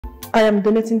I am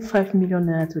donating 5 million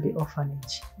naira to the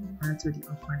orphanage.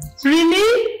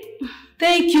 Really?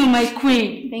 Thank you, my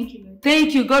queen. Thank you.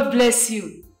 Thank you. God bless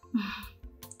you.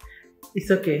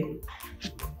 It's okay.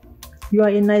 You are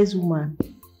a nice woman,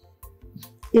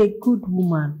 a good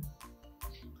woman,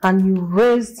 and you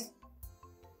raised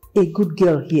a good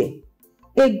girl here,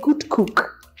 a good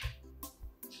cook.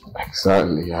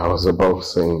 Exactly, I was about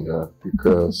saying that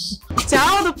because...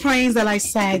 Tell the prince that I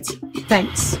said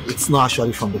thanks. It's not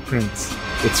actually from the prince,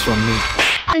 it's from me.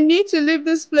 I need to leave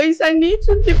this place. I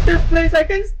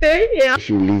can't stay here. If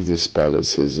you leave this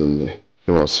palace, you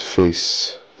must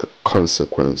face the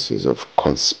consequences of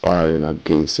conspiring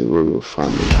against the royal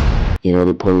family. You know,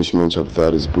 the punishment of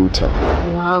that is brutal.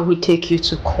 Wow, we take you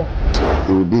to court.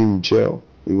 You will be in jail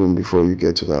even before you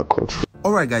get to that courtroom.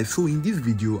 Alright guys, so in this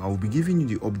video I will be giving you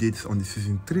the updates on the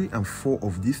season 3 and 4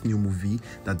 of this new movie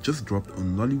that just dropped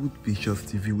on Nollywood Pictures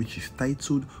TV, which is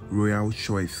titled Royal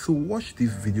Choice. So watch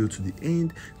this video to the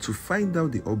end to find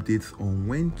out the updates on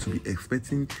when to be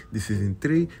expecting the season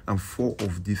 3 and 4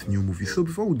 of this new movie. So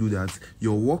before we do that,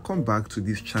 you're welcome back to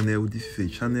this channel. This is a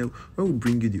channel where we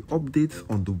bring you the updates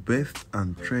on the best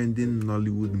and trending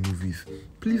Nollywood movies.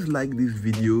 Please like this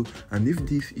video, and if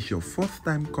this is your first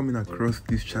time coming across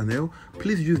this channel,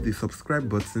 please use the subscribe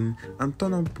button and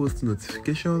turn on post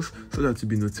notifications so that you'll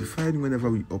be notified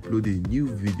whenever we upload a new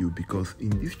video, because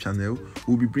in this channel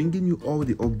we'll be bringing you all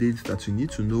the updates that you need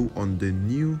to know on the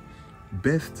new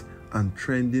best and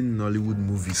trending Nollywood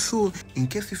movies. So in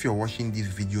case if you're watching this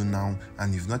video now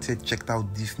and you've not yet checked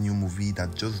out this new movie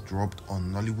that just dropped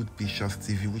on Nollywood Pictures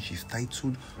TV, which is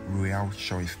titled Royal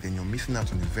Choice, then you're missing out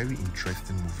on a very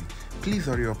interesting movie. Please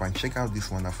hurry up and check out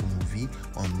this wonderful movie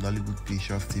on Nollywood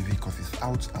Pictures TV because it's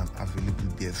out and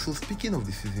available there. So speaking of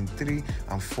the season 3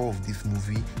 and 4 of this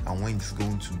movie and when it's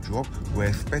going to drop, we're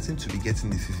expecting to be getting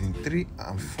the season 3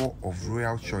 and 4 of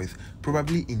Royal Choice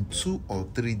probably in 2 or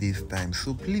 3 days time.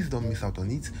 So please don't miss out on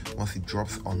it once it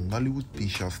drops on Nollywood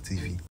Pictures TV.